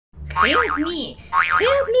Help me!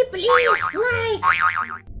 Help me, please! Like!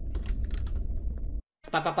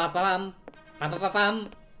 Pa-pa-pa-pam. Pa-pa-pa-pam.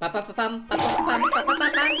 Pa-pa-pa-pam. Pa-pa-pa-pam.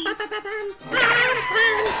 Pa-pa-pa-pam. Pa-pa-pa-pam.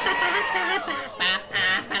 Pam-pam.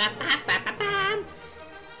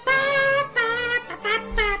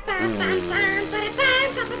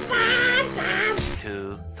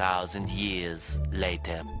 2,000 years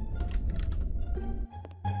later.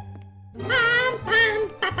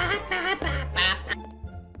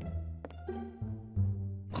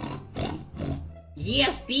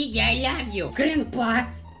 Yes, Piggy, I love you. Grandpa,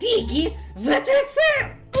 Piggy, what the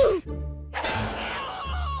fuck?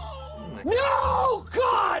 No,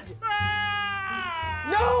 God!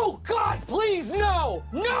 No, God, please, no!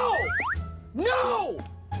 No! No!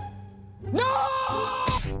 No!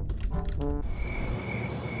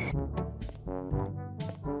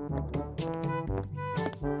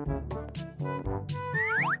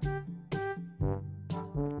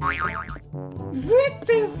 What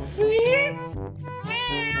the fuck?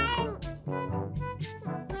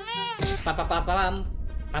 Pa-pa-pa-pam.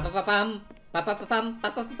 Pa-pa-pa-pam. Pa-pa-pa-pam.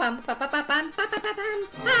 Pa-pa-pa-pam. Pa-pa-pa-pam. Pa-pa-pa-pam.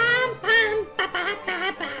 Pam-pam.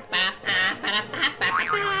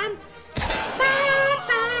 Pa-pa-pa-pa-pa-pa-pa-pa-pam.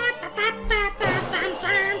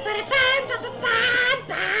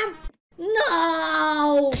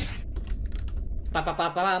 No!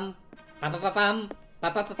 Pa-pa-pa-pam. Pa-pa-pa-pam.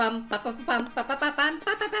 Pa-pa-pa-pam. Pa-pa-pa-pam. Pa-pa-pa-pam.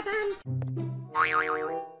 Pa-pa-pa-pam.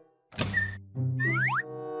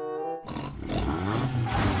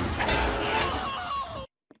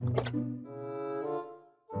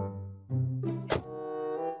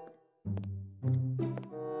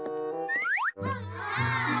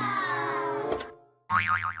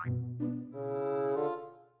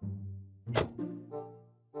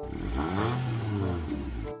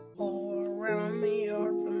 All around me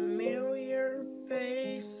are familiar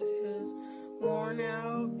faces, worn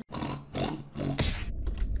out.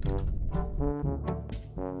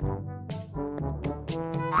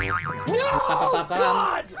 No,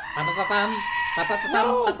 God! Pa-pa-pa-pam. Pa-pa-pa-pam.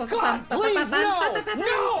 No, Pa-pa-pa-pam. God, please, no!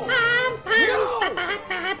 No!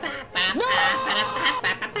 No!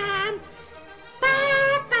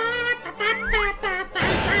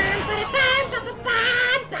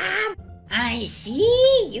 I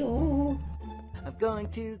see you. I'm going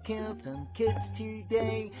to kill some kids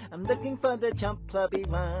today. I'm looking for the chump clubby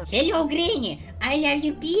one. Hello, Granny. I love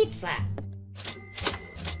you pizza.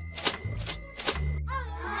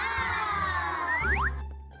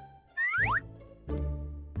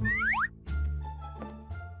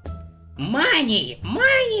 Money!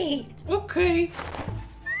 Money! Okay.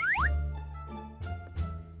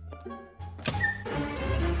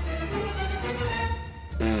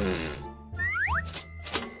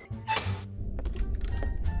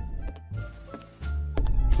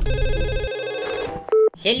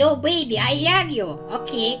 Hello, baby, I love you.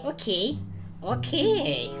 Okay, okay,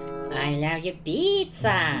 okay. I love you,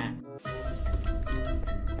 pizza.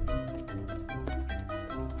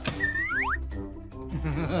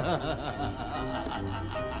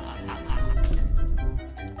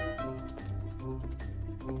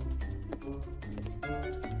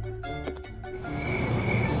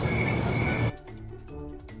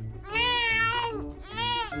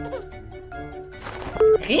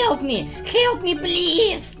 Help me! Help me,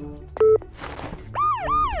 please!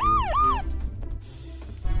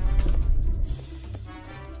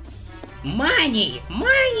 Money!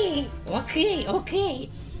 Money! Okay, okay.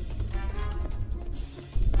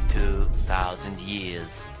 2,000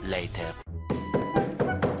 years later.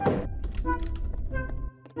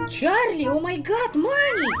 Charlie, oh my god,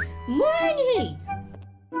 money! Money!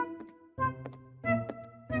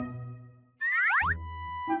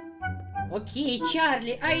 Okay,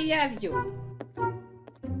 Charlie, I love you.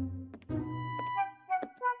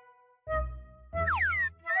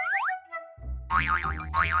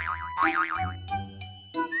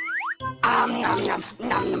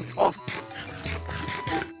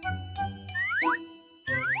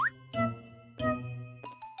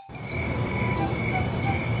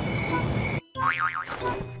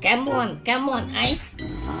 Come on, I...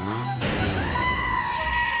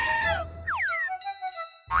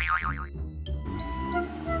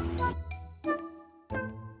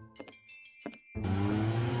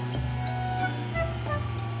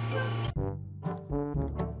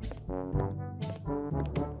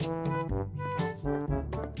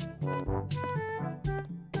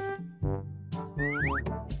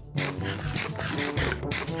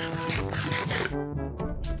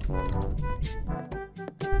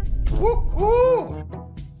 Cuckoo!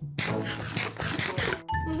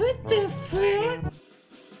 What the fuck?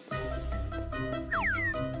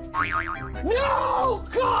 No,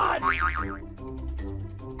 God! God!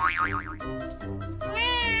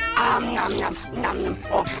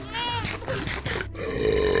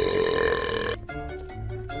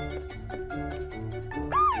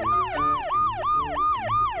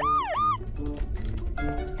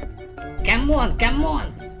 Come on, come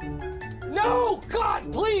on. No!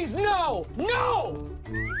 God, please, no! No!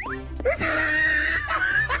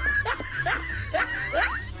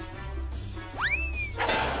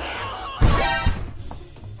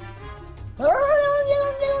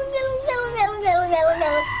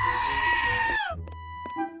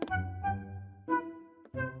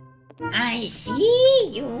 I see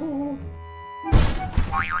you.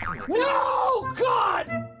 No! God!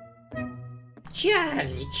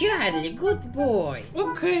 Charlie, Charlie, good boy.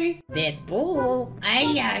 Okay. Deadpool, I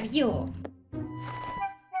love you.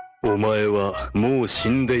 お前はもう死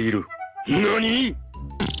んでいる。何？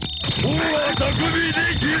おは匠で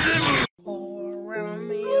ひぜむ。 All around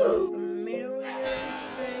me are familiar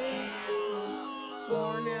faces,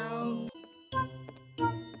 worn out.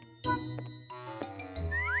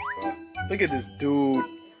 Look at this dude.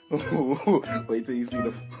 Wait till you see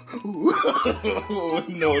the.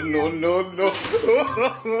 No, no, no, no.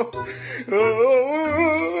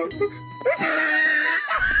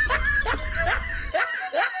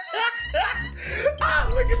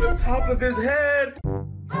 Look at the top of his head.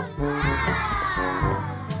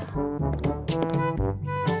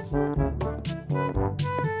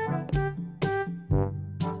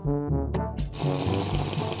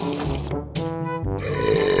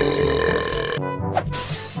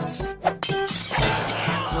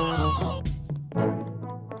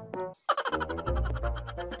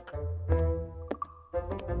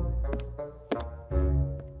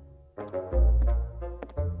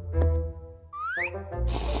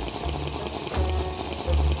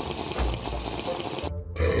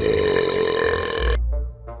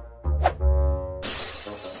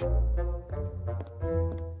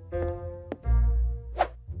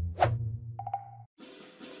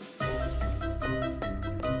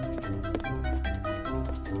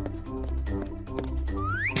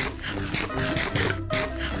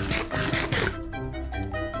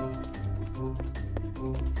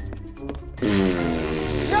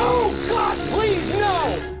 No! God, please, no!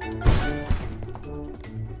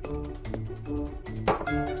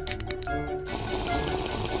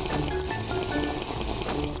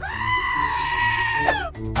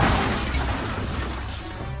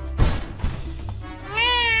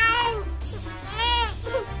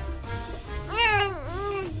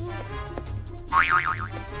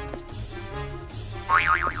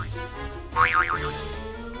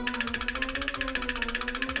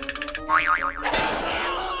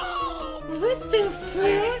 What the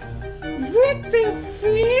fuck? What the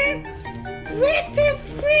fuck? What the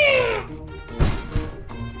fuck?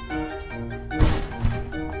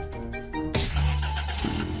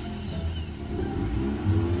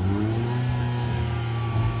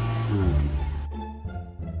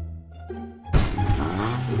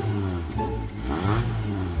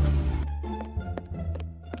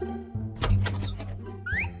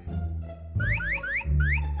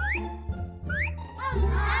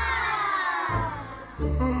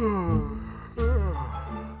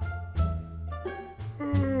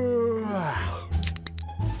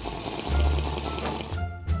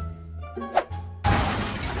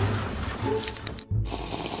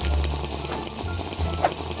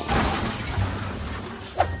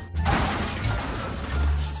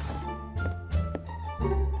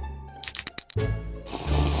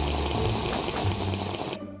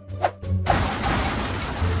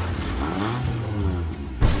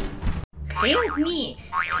 Help me!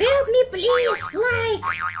 Help me, please! Like!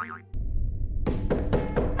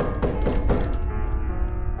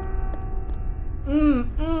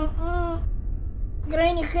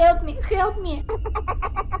 Granny, help me! Help me!